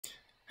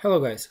Hello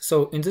guys,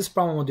 so in this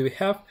problem what do we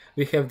have?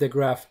 We have the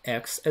graph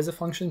x as a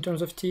function in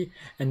terms of t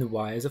and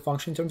y as a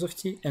function in terms of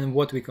t, and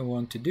what we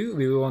want to do,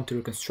 we want to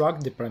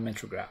reconstruct the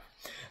parametric graph.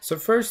 So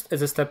first,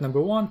 as a step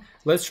number one,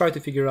 let's try to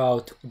figure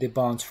out the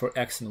bounds for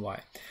x and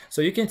y.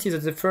 So you can see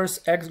that the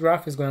first x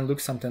graph is going to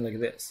look something like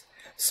this.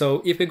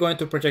 So if we're going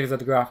to project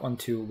that graph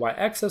onto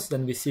y-axis,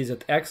 then we see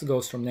that x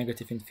goes from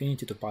negative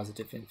infinity to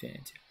positive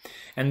infinity.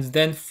 And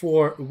then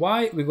for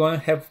y, we're going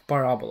to have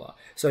parabola.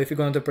 So if you're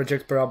going to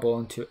project parabola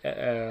onto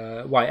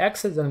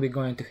y-axis, then we're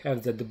going to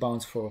have that the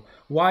bounds for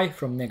y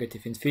from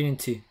negative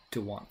infinity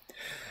to 1.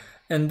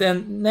 And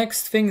then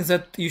next thing is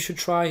that you should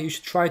try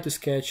to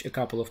sketch a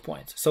couple of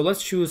points. So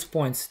let's choose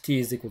points t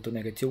is equal to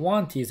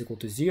 -1, t is equal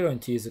to 0, and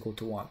t is equal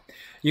to 1.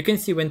 You can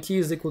see when t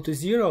is equal to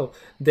 0,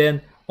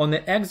 then on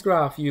the x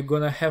graph you're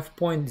gonna have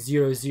point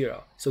 0,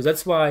 0. So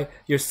that's why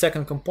your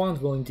second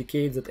component will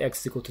indicate that x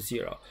is equal to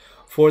 0.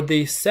 For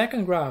the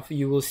second graph,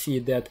 you will see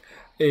that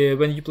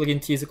when you plug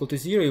in t is equal to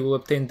 0, you will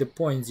obtain the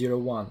point 0,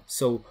 1.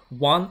 So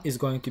 1 is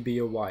going to be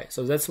your y.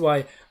 So that's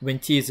why when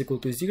t is equal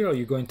to 0,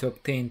 you're going to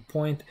obtain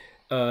point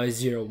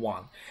 0,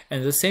 1.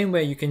 And the same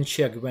way you can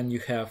check when you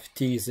have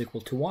t is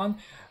equal to 1,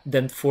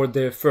 then for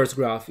the first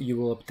graph you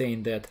will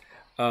obtain that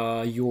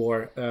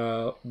your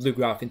blue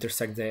graph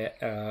intersects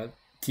the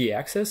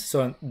t-axis,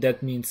 so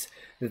that means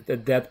that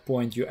at that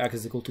point your x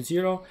is equal to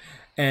 0,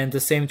 and the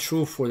same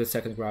true for the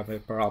second graph, where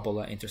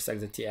parabola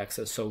intersects the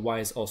t-axis, so y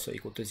is also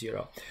equal to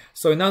 0.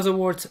 So in other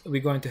words,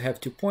 we're going to have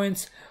 2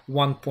 points,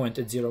 one point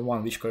at 0,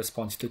 1 which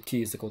corresponds to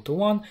t is equal to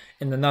 1,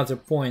 and another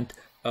point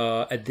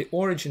at the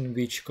origin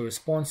which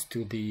corresponds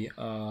to the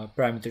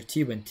parameter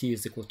t when t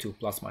is equal to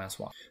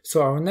 ±1.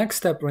 So our next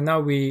step, right now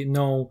we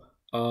know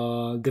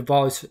the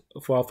values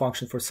for our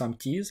function for some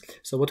t's.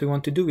 So what we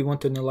want to do, we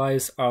want to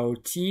analyze our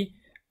t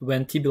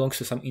when t belongs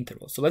to some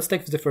interval. So let's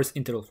take the first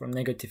interval from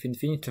negative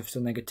infinity to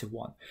negative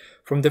 1.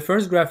 From the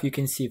first graph you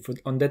can see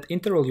on that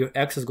interval your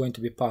x is going to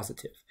be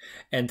positive,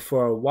 and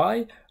for our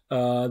y,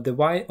 the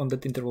y on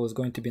that interval is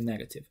going to be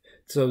negative.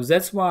 So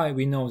that's why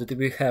we know that if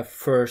we have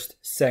first,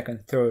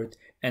 second, third,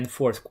 and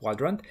fourth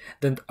quadrant,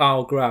 then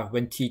our graph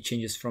when t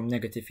changes from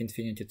negative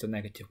infinity to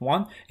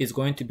 -1 is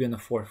going to be in the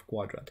fourth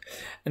quadrant.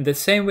 And the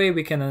same way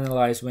we can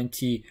analyze when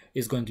t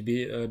is going to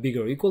be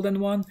bigger or equal than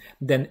 1,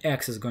 then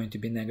x is going to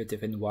be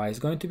negative and y is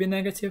going to be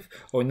negative,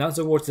 or in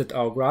other words that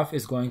our graph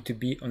is going to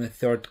be on the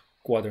third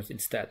quadrant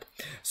instead.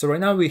 So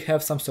right now we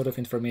have some sort of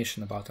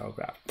information about our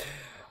graph.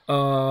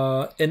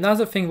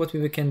 Another thing what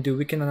we can do,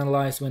 we can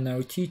analyze when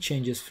our t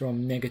changes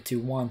from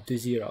 -1 to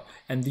 0,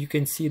 and you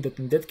can see that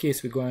in that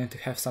case we're going to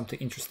have something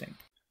interesting.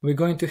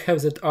 We're going to have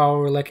that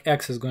our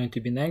x is going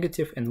to be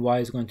negative and y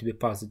is going to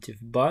be positive,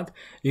 but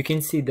you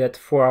can see that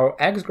for our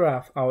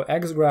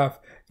x graph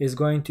is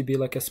going to be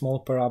like a small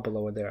parabola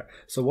over there.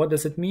 So what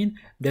does it mean?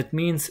 That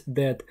means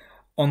that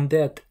on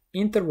that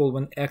interval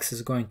when x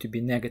is going to be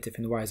negative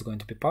and y is going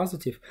to be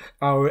positive,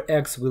 our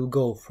x will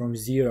go from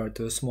 0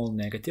 to a small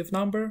negative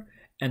number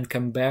and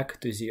come back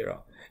to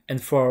 0. And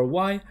for our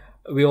y,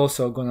 we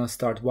also gonna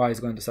start, y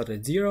is going to start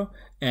at 0,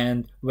 and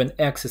when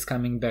x is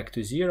coming back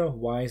to 0,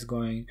 y is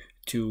going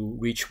to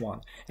reach 1.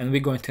 And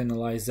we're going to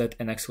analyze that,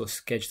 and X will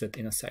sketch that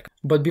in a second.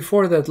 But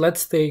before that,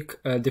 let's take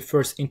the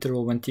first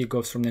interval when t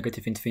goes from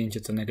negative infinity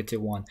to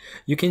 -1.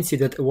 You can see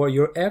that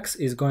your x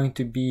is going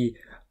to be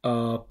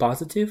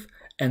positive,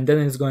 and then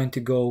it's going to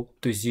go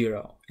to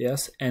 0,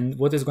 yes? And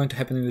what is going to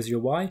happen with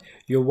your y?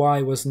 Your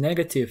y was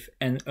negative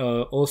and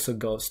also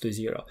goes to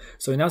 0.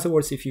 So in other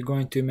words, if you're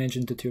going to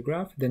imagine the two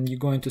graph, then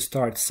you're going to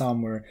start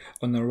somewhere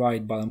on the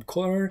right bottom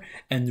corner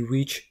and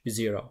reach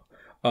 0.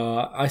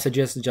 I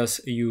suggest just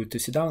you to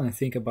sit down and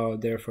think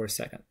about there for a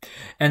second.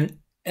 And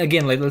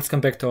again, let's come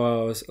back to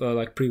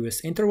our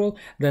previous interval.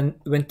 Then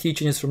when t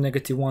changes from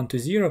 -1 to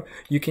 0,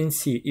 you can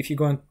see, if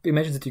you're going to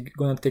imagine that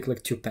you're going to take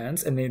like 2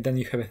 pens, and then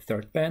you have a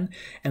third pen,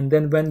 and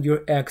then when your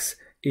x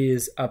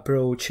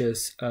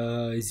approaches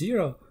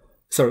 0,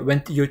 sorry,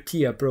 when your t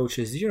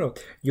approaches 0,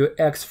 your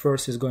x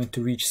first is going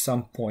to reach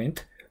some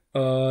point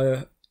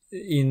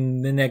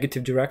in the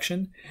negative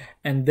direction,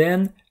 and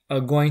then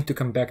going to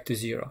come back to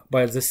 0,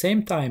 but at the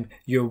same time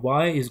your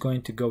y is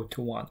going to go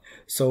to 1.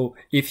 So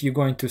if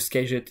you're going to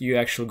sketch it,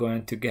 you're actually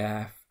going to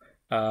have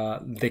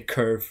the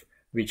curve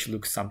which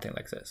looks something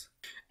like this.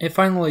 And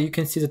finally, you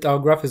can see that our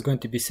graph is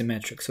going to be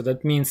symmetric. So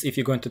that means if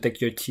you're going to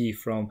take your t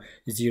from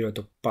 0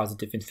 to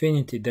positive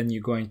infinity, then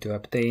you're going to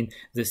obtain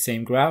the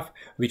same graph,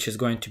 which is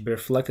going to be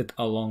reflected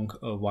along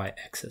a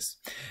y-axis.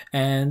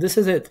 And this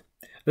is it.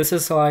 This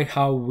is like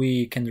how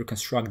we can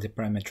reconstruct the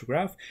parametric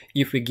graph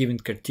if we're given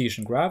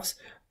Cartesian graphs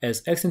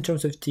as x in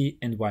terms of t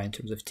and y in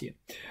terms of t.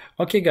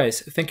 Okay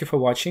guys, thank you for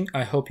watching.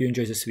 I hope you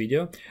enjoyed this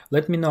video.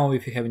 Let me know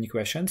if you have any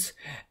questions,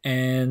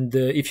 and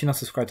if you're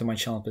not subscribed to my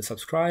channel, please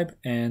subscribe,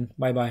 and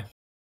bye bye.